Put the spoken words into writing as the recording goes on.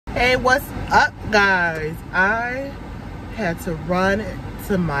Hey, what's up, guys? I had to run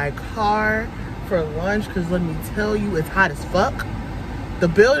to my car for lunch because let me tell you, it's hot as fuck. The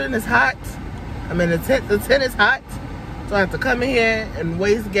building is hot. I'm in the tent is hot. So I have to come in here and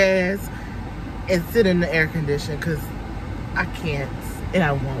waste gas and sit in the air condition because I can't and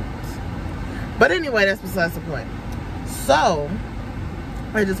I won't. But anyway, that's besides the point. So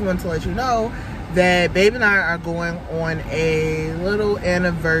I just wanted to let you know that Babe and I are going on a little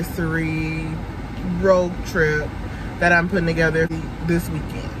anniversary road trip that I'm putting together this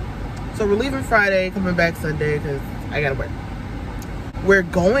weekend. So we're leaving Friday, coming back Sunday because I gotta work. We're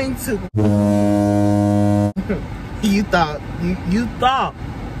going to you thought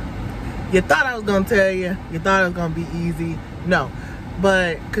I was gonna tell you. You thought it was gonna be easy. No,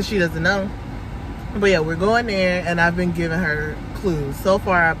 but because she doesn't know. But yeah, we're going there, and I've been giving her clues. So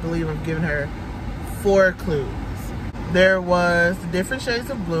far, I believe I've given her 4 clues. There was the Different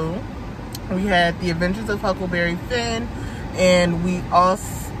Shades of Blue. We had The Adventures of Huckleberry Finn, and we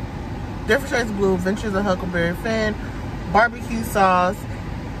also Different Shades of Blue, Adventures of Huckleberry Finn, barbecue sauce,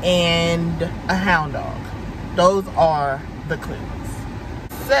 and a hound dog. Those are the clues.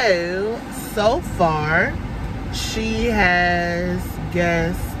 So far, she has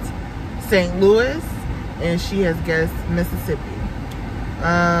guessed St. Louis, and she has guessed Mississippi.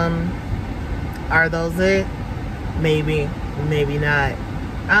 Are those it? Maybe, maybe not.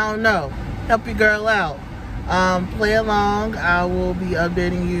 I don't know. Help your girl out. Play along. I will be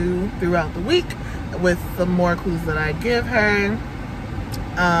updating you throughout the week with some more clues that I give her.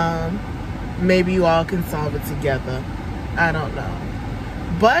 Maybe you all can solve it together. I don't know.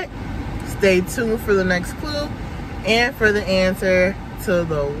 But stay tuned for the next clue and for the answer to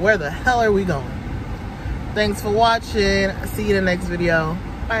the where the hell are we going. Thanks for watching. See you in the next video.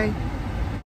 Bye.